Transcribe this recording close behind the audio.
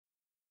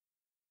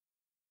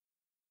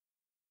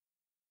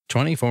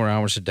24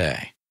 hours a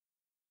day.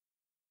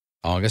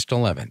 August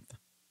 11th.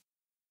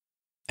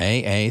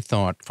 AA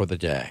Thought for the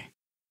Day.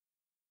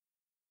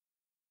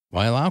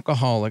 While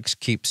alcoholics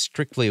keep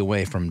strictly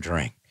away from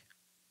drink,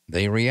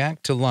 they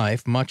react to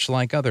life much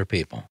like other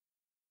people.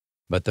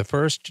 But the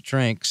first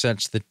drink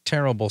sets the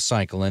terrible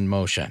cycle in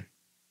motion.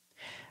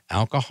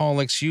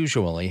 Alcoholics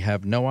usually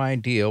have no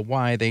idea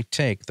why they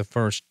take the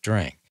first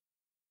drink.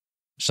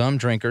 Some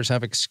drinkers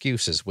have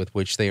excuses with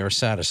which they are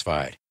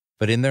satisfied,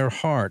 but in their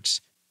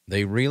hearts,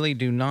 they really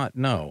do not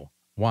know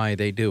why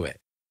they do it.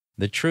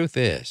 The truth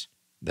is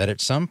that at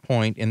some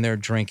point in their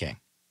drinking,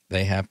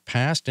 they have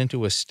passed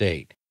into a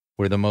state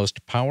where the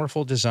most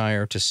powerful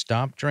desire to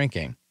stop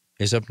drinking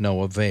is of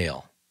no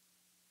avail.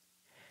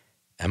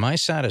 Am I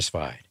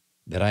satisfied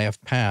that I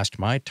have passed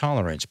my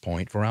tolerance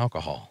point for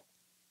alcohol?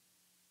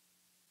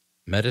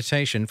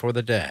 Meditation for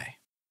the day.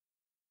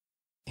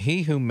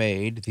 He who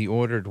made the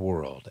ordered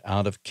world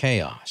out of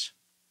chaos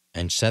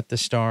and set the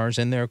stars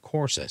in their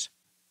courses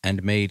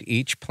and made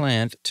each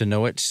plant to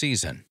know its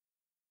season,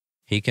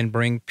 he can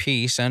bring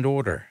peace and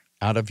order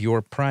out of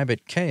your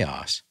private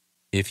chaos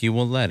if you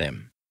will let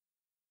him.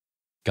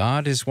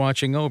 God is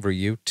watching over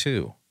you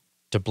too,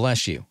 to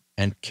bless you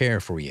and care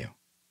for you.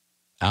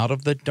 Out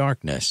of the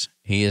darkness,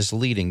 he is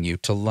leading you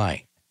to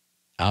light,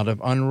 out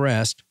of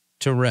unrest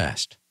to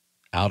rest,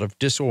 out of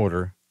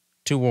disorder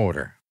to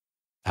order,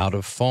 out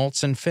of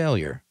faults and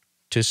failure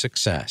to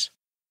success.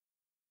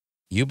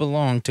 You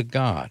belong to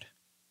God,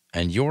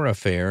 and your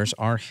affairs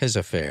are his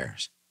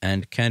affairs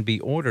and can be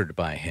ordered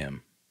by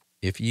him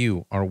if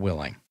you are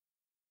willing.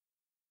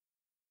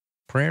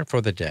 Prayer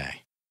for the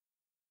day.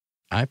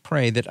 I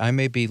pray that I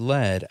may be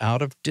led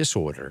out of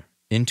disorder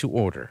into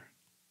order.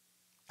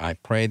 I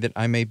pray that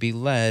I may be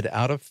led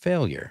out of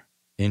failure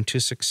into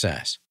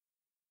success.